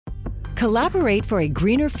Collaborate for a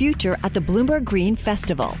greener future at the Bloomberg Green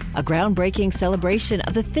Festival, a groundbreaking celebration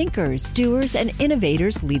of the thinkers, doers, and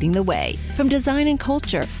innovators leading the way. From design and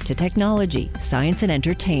culture to technology, science, and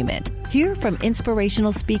entertainment. Hear from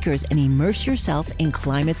inspirational speakers and immerse yourself in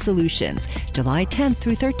climate solutions. July 10th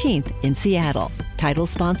through 13th in Seattle. Title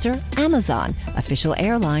sponsor, Amazon. Official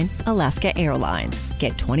airline, Alaska Airlines.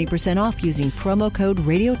 Get 20% off using promo code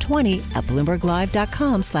radio20 at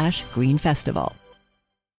bloomberglive.com/greenfestival.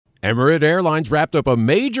 Emirates Airlines wrapped up a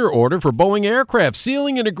major order for Boeing aircraft,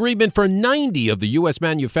 sealing an agreement for 90 of the U.S.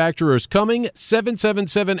 manufacturer's coming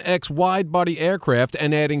 777X wide-body aircraft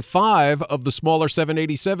and adding 5 of the smaller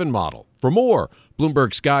 787 model. For more,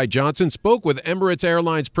 Bloomberg's Guy Johnson spoke with Emirates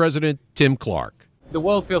Airlines President Tim Clark. The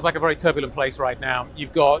world feels like a very turbulent place right now.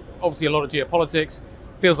 You've got obviously a lot of geopolitics.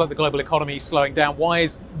 Feels like the global economy is slowing down. Why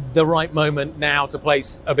is the right moment now to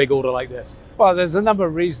place a big order like this? Well, there's a number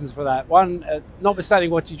of reasons for that. One,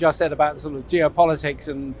 notwithstanding what you just said about sort of geopolitics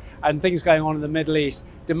and things going on in the Middle East,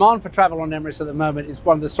 demand for travel on Emirates at the moment is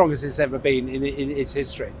one of the strongest it's ever been in its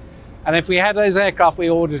history. And if we had those aircraft we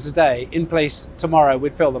ordered today in place tomorrow,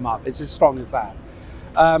 we'd fill them up. It's as strong as that.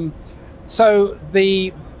 So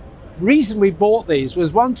the reason we bought these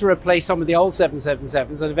was, one, to replace some of the old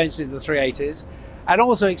 777s and eventually the 380s, and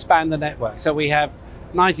also expand the network. So we have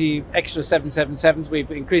 90 extra 777s.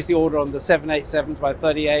 We've increased the order on the 787s by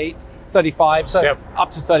 35, so yep,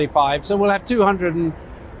 up to 35. So we'll have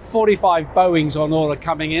 245 Boeings on order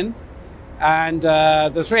coming in. And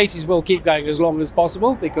the 380s will keep going as long as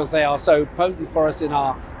possible because they are so potent for us in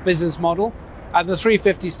our business model. And the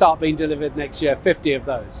 350s start being delivered next year, 50 of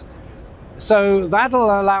those. So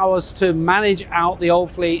that'll allow us to manage out the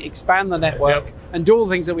old fleet, expand the network, yep, and do all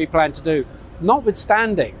the things that we plan to do,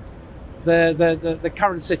 notwithstanding the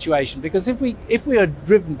current situation. Because if we are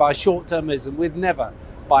driven by short-termism, we'd never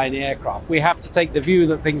buy any aircraft. We have to take the view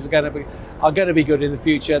that things are going to be good in the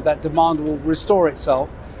future, that demand will restore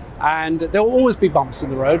itself, and there will always be bumps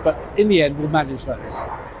in the road, but in the end, we'll manage those.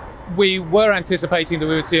 We were anticipating that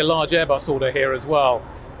we would see a large Airbus order here as well.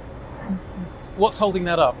 What's holding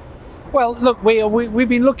that up? Well, look, we've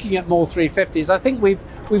been looking at more 350s. I think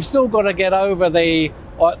we've still got to get over the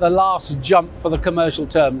last jump for the commercial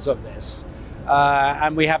terms of this,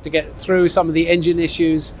 and we have to get through some of the engine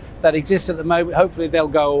issues that exist at the moment. Hopefully, they'll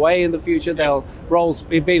go away in the future. Rolls,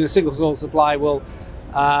 being a single source supply, will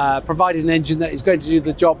provide an engine that is going to do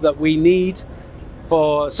the job that we need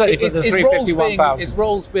certainly for the 350-1000. Is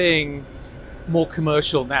Rolls being more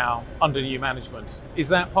commercial now under new management? Is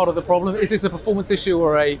that part of the problem? Is this a performance issue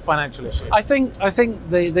or a financial issue? I think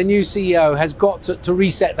the new CEO has got to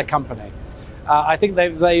reset the company. I think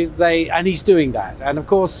they and he's doing that. And of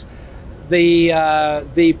course,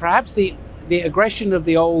 perhaps the aggression of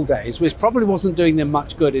the old days, which probably wasn't doing them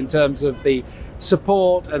much good in terms of the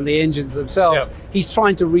support and the engines themselves. Yep. He's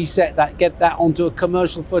trying to reset that, get that onto a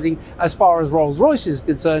commercial footing as far as Rolls-Royce is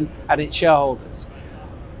concerned and its shareholders.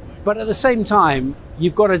 But at the same time,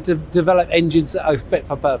 you've got to develop engines that are fit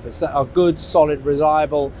for purpose, that are good, solid,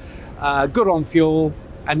 reliable, good on fuel,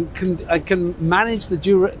 and can manage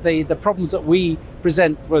the problems that we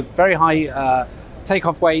present with very high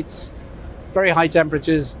takeoff weights, very high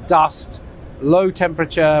temperatures, dust, low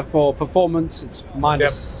temperature for performance. It's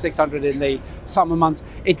minus 600 in the summer months.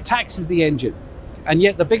 It taxes the engine. And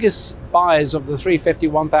yet the biggest buyers of the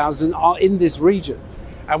 350-1000 are in this region.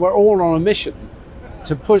 And we're all on a mission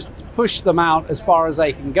to push them out as far as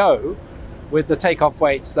they can go with the takeoff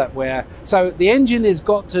weights that so the engine has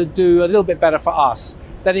got to do a little bit better for us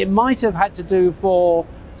than it might have had to do for,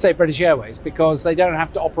 say, British Airways, because they don't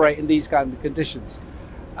have to operate in these kind of conditions.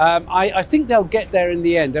 I think they'll get there in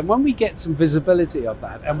the end, and when we get some visibility of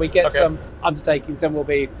that and we get some undertakings, then we'll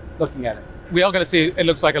be looking at it. We are going to see, it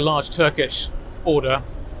looks like, a large Turkish order.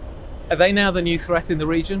 Are they now the new threat in the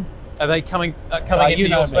region? Are they coming into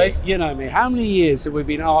your space? You know me. How many years have we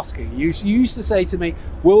been asking? You used to say to me,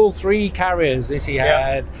 will 3 carriers,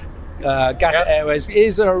 Etihad, Qatar Airways,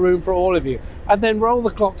 is there a room for all of you? And then roll the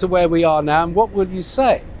clock to where we are now, and what would you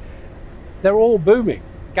say? They're all booming.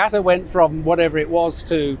 Qatar went from whatever it was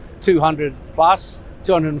to 200 plus,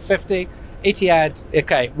 250.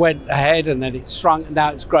 Etihad, went ahead and then it shrunk, and now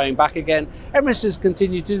it's growing back again. Emirates has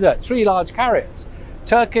continued to do that. 3 large carriers.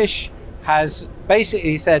 Turkish has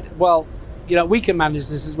basically said, well, we can manage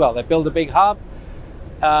this as well. They build a big hub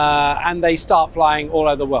and they start flying all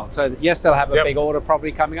over the world. So yes, they'll have a big order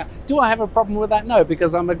probably coming up. Do I have a problem with that? No,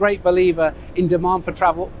 because I'm a great believer in demand for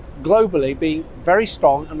travel globally being very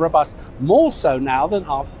strong and robust, more so now than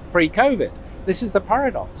pre-COVID. This is the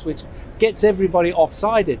paradox which gets everybody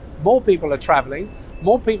off-sided. More people are traveling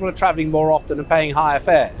more often and paying higher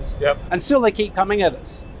fares, and still they keep coming at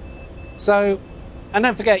us. So, and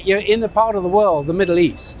don't forget, you're in the part of the world, the Middle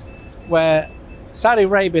East, where Saudi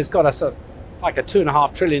Arabia's got like a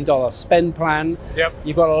 $2.5 trillion spend plan. Yep.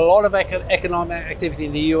 You've got a lot of economic activity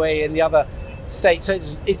in the UAE and the other states. So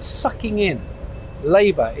it's sucking in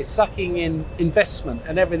labor, it's sucking in investment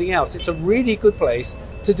and everything else. It's a really good place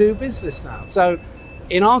to do business now. So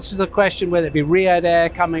in answer to the question, whether it be Riyadh Air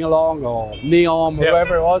coming along or Neom or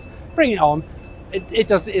whoever it was, bring it on.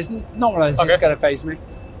 It's not one of those things that's going to faze me.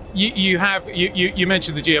 You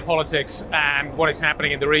mentioned the geopolitics and what is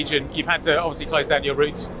happening in the region. You've had to obviously close down your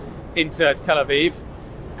routes into Tel Aviv.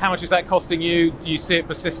 How much is that costing you? Do you see it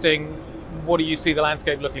persisting? What do you see the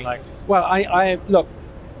landscape looking like? Well, I look,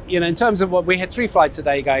 in terms of what we had 3 flights a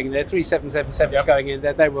day going in there, 3 777s going in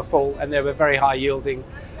there. They were full and they were very high yielding,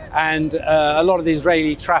 and a lot of the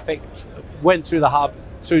Israeli traffic went through the hub,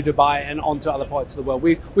 through Dubai and onto other parts of the world.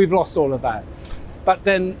 We've lost all of that. But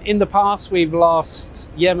then in the past, we've lost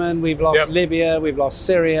Yemen, we've lost Libya, we've lost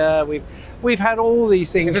Syria, we've had all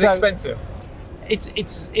these things. Is it expensive?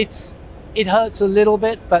 It hurts a little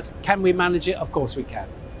bit, but can we manage it? Of course we can.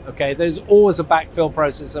 Okay, there's always a backfill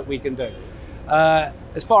process that we can do.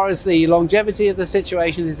 As far as the longevity of the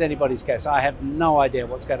situation is anybody's guess. I have no idea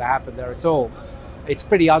what's going to happen there at all. It's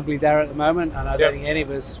pretty ugly there at the moment, and I don't think any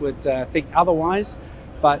of us would think otherwise.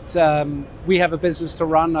 But we have a business to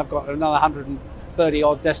run. I've got another 130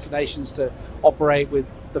 odd destinations to operate with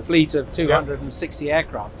the fleet of 260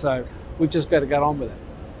 aircraft. So we've just got to get on with it.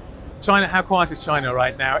 China, how quiet is China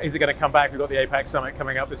right now? Is it going to come back? We've got the APAC summit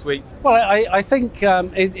coming up this week. Well, I think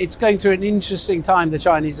it's going through an interesting time, the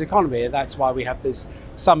Chinese economy. That's why we have this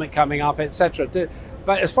summit coming up, etc.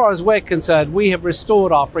 But as far as we're concerned, we have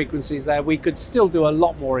restored our frequencies there. We could still do a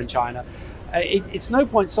lot more in China. It's no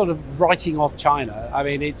point sort of writing off China. I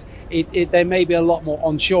mean, there may be a lot more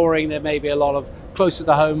onshoring. There may be a lot of closer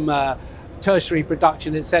to home tertiary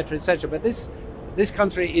production, etc., etc. But this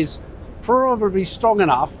country is probably strong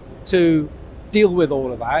enough to deal with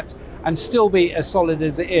all of that and still be as solid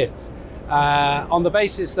as it is, on the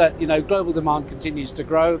basis that global demand continues to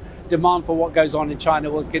grow. Demand for what goes on in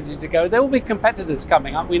China will continue to go. There will be competitors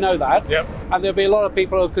coming up, we know that, and there'll be a lot of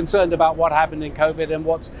people who are concerned about what happened in COVID and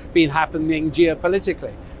what's been happening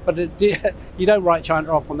geopolitically. But you don't write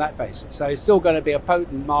China off on that basis. So it's still going to be a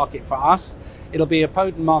potent market for us. It'll be a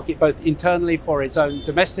potent market both internally for its own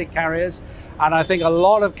domestic carriers, and I think a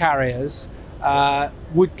lot of carriers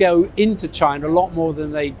would go into China a lot more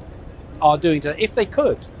than they are doing today, if they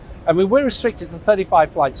could. I mean, we're restricted to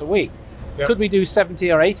 35 flights a week. Could we do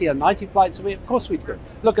 70 or 80 or 90 flights a week? Of course we could.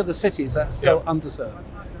 Look at the cities that are still underserved.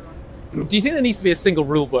 Do you think there needs to be a single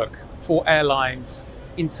rule book for airlines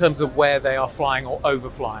in terms of where they are flying or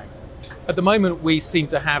overflying? At the moment, we seem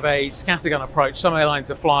to have a scattergun approach. Some airlines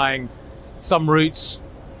are flying some routes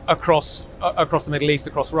across the Middle East,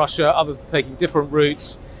 across Russia. Others are taking different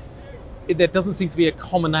routes. There doesn't seem to be a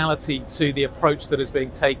commonality to the approach that is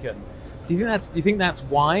being taken. Do you think that's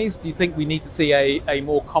wise? Do you think we need to see a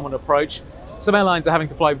more common approach? Some airlines are having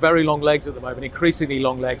to fly very long legs at the moment, increasingly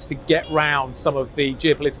long legs, to get round some of the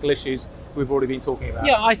geopolitical issues we've already been talking about.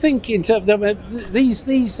 Yeah, I think in terms of these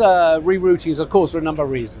reroutings, of course, for a number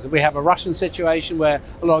of reasons. We have a Russian situation where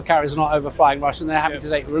a lot of carriers are not overflying Russia, and they're having to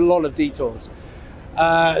take a lot of detours.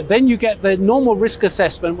 Then you get the normal risk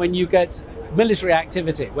assessment when you get military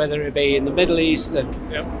activity, whether it be in the Middle East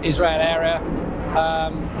and Israel area,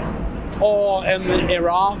 or in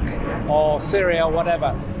Iraq or Syria or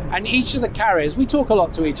whatever. And each of the carriers, we talk a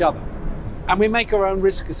lot to each other, and we make our own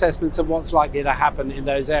risk assessments of what's likely to happen in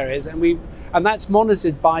those areas, and that's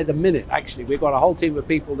monitored by the minute. Actually, we've got a whole team of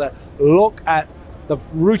people that look at the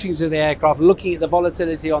routings of the aircraft, looking at the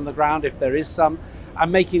volatility on the ground if there is some,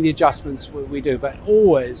 and making the adjustments we do. But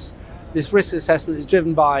always, this risk assessment is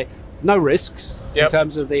driven by no risks in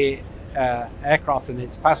terms of the aircraft and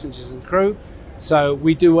its passengers and crew. So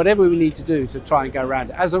we do whatever we need to do to try and go around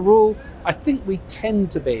it. As a rule, I think we tend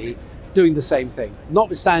to be doing the same thing,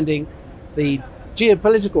 notwithstanding the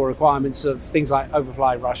geopolitical requirements of things like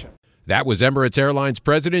overflying Russia. That was Emirates Airlines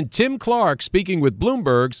President Tim Clark speaking with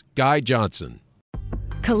Bloomberg's Guy Johnson.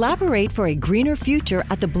 Collaborate for a greener future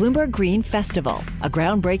at the Bloomberg Green Festival, a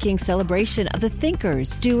groundbreaking celebration of the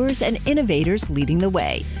thinkers, doers, and innovators leading the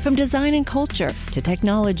way. From design and culture to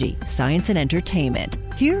technology, science, and entertainment.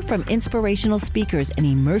 Hear from inspirational speakers and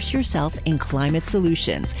immerse yourself in climate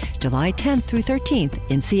solutions. July 10th through 13th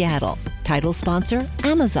in Seattle. Title sponsor,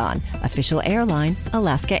 Amazon. Official airline,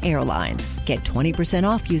 Alaska Airlines. Get 20%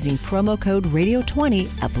 off using promo code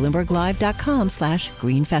radio20 at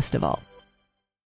BloombergLive.com/Green Festival.